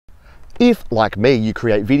If, like me, you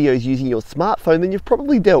create videos using your smartphone, then you've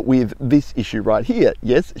probably dealt with this issue right here.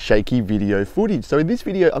 Yes, shaky video footage. So in this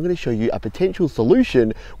video, I'm going to show you a potential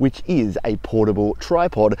solution, which is a portable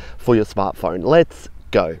tripod for your smartphone. Let's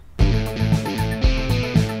go.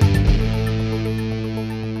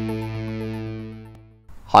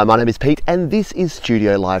 Hi, my name is Pete and this is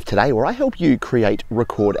Studio Live Today, where I help you create,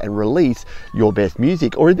 record and release your best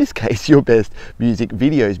music, or in this case, your best music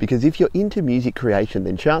videos. Because if you're into music creation,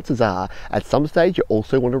 then chances are at some stage you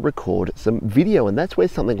also want to record some video, and that's where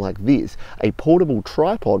something like this, a portable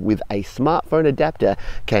tripod with a smartphone adapter,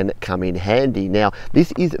 can come in handy. Now,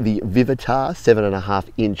 this is the Vivitar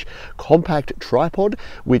 7.5-inch compact tripod,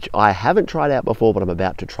 which I haven't tried out before, but I'm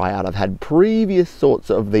about to try out. I've had previous sorts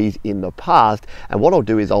of these in the past, and what I'll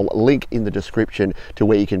do is I'll link in the description to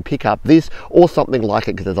where you can pick up this or something like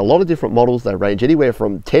it, because there's a lot of different models. They range anywhere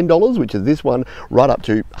from $10, which is this one, right up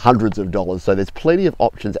to hundreds of dollars. So there's plenty of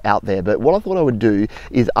options out there. But what I thought I would do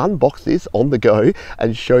is unbox this on the go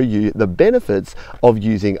and show you the benefits of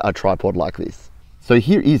using a tripod like this. So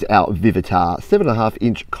here is our Vivitar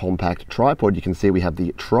 7.5-inch compact tripod. You can see we have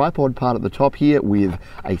the tripod part at the top here with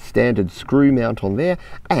a standard screw mount on there,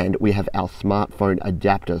 and we have our smartphone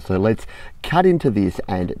adapter. So let's cut into this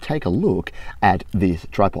and take a look at this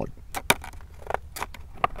tripod.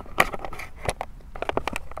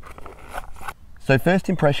 So first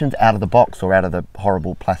impressions out of the box, or out of the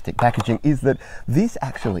horrible plastic packaging, is that this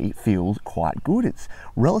actually feels quite good. It's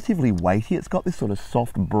relatively weighty. It's got this sort of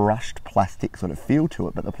soft brushed plastic sort of feel to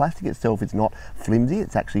it, but the plastic itself is not flimsy.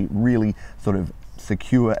 It's actually really sort of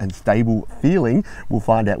secure and stable feeling. We'll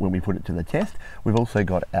find out when we put it to the test. We've also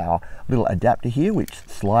got our little adapter here, which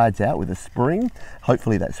slides out with a spring.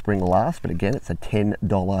 Hopefully that spring lasts, but again, it's a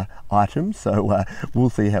 $10 item, so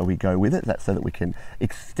we'll see how we go with it. That's so that we can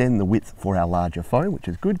extend the width for our larger phone, which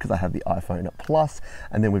is good because I have the iPhone Plus,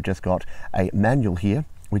 and then we've just got a manual here,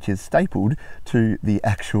 which is stapled to the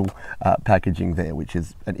actual packaging there, which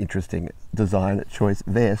is an interesting design choice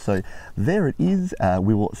there. So there it is.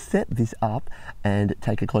 We will set this up and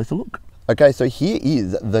take a closer look. Okay, so here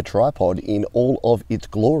is the tripod in all of its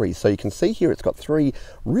glory. So you can see here it's got three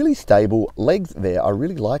really stable legs there. I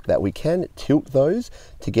really like that. We can tilt those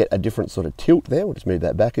to get a different sort of tilt there. We'll just move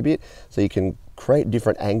that back a bit so you can create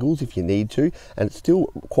different angles if you need to, and it's still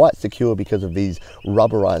quite secure because of these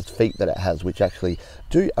rubberized feet that it has, which actually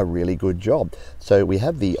do a really good job. So we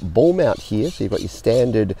have the ball mount here, so you've got your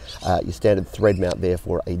standard thread mount there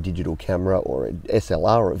for a digital camera or an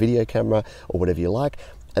SLR or a video camera or whatever you like.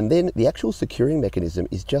 And then the actual securing mechanism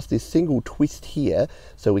is just this single twist here,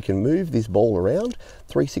 so we can move this ball around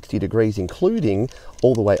 360 degrees, including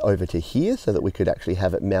all the way over to here, so that we could actually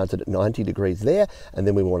have it mounted at 90 degrees there. And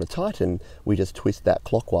then we want to tighten, we just twist that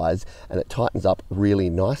clockwise and it tightens up really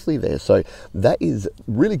nicely there. So that is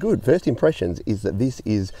really good. First impressions is that this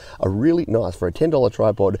is a really nice, for a $10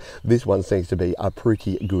 tripod, this one seems to be a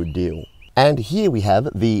pretty good deal. And here we have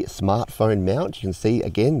the smartphone mount. You can see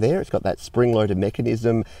again there, it's got that spring-loaded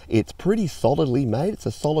mechanism. It's pretty solidly made. It's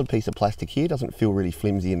a solid piece of plastic here. It doesn't feel really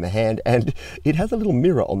flimsy in the hand. And it has a little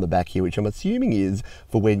mirror on the back here, which I'm assuming is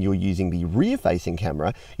for when you're using the rear-facing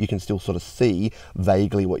camera, you can still sort of see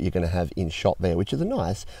vaguely what you're going to have in shot there, which is a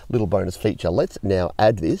nice little bonus feature. Let's now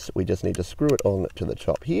add this. We just need to screw it on to the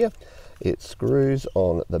top here. It screws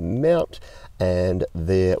on the mount, and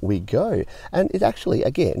there we go. And it actually,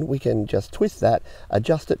 again, we can just twist that,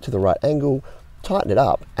 adjust it to the right angle, tighten it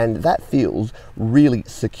up, and that feels really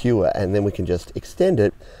secure. And then we can just extend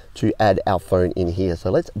it to add our phone in here.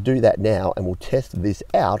 So let's do that now, and we'll test this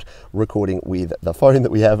out recording with the phone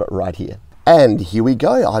that we have right here. And here we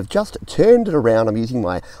go. I've just turned it around. I'm using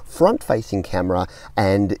my front-facing camera,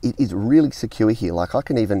 and it is really secure here. Like, I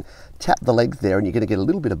can even tap the legs there and you're going to get a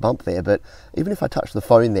little bit of bump there, but even if I touch the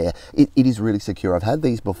phone there, it is really secure. I've had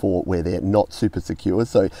these before where they're not super secure,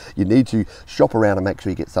 so you need to shop around and make sure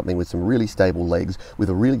you get something with some really stable legs with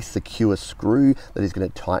a really secure screw that is going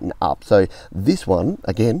to tighten up. So this one,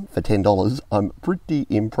 again, for $10, I'm pretty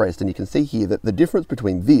impressed. And you can see here that the difference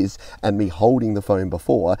between this and me holding the phone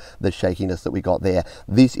before, the shakiness that we got there,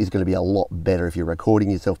 this is going to be a lot better if you're recording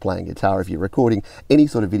yourself playing guitar, if you're recording any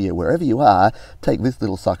sort of video, wherever you are, take this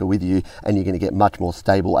little sucker with you and you're going to get much more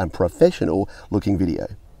stable and professional looking video.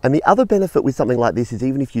 And the other benefit with something like this is,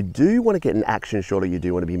 even if you do want to get an action shot, or you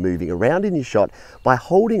do want to be moving around in your shot, by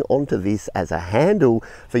holding onto this as a handle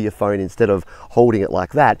for your phone instead of holding it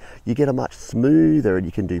like that, you get a much smoother, and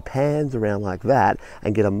you can do pans around like that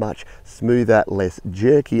and get a much smoother, less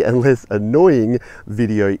jerky and less annoying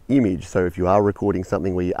video image. So if you are recording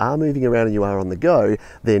something where you are moving around and you are on the go,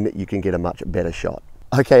 then you can get a much better shot.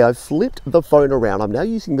 Okay, I've flipped the phone around. I'm now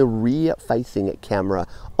using the rear-facing camera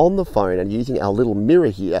on the phone and using our little mirror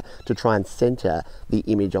here to try and center the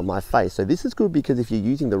image on my face. So this is good because if you're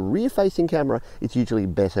using the rear-facing camera, it's usually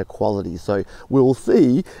better quality. So we'll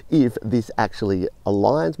see if this actually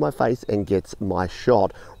aligns my face and gets my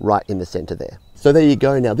shot right in the center there. So there you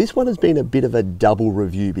go. Now this one has been a bit of a double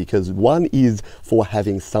review because one is for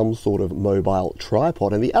having some sort of mobile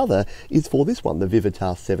tripod and the other is for this one, the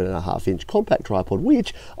Vivitar 7.5-inch compact tripod,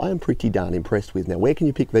 which I am pretty darn impressed with. Now where can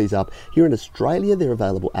you pick these up? Here in Australia, they're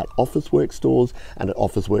available at Officeworks stores and at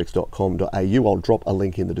officeworks.com.au. I'll drop a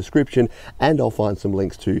link in the description and I'll find some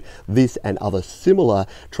links to this and other similar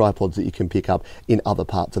tripods that you can pick up in other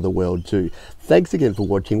parts of the world too. Thanks again for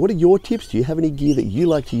watching. What are your tips? Do you have any gear that you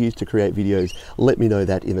like to use to create videos? Let me know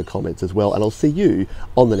that in the comments as well, and I'll see you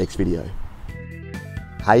on the next video.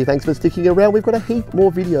 Hey, thanks for sticking around. We've got a heap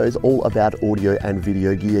more videos all about audio and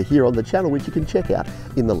video gear here on the channel, which you can check out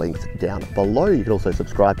in the links down below. You can also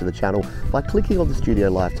subscribe to the channel by clicking on the Studio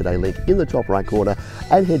Live Today link in the top right corner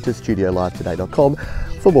and head to studiolivetoday.com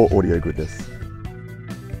for more audio goodness.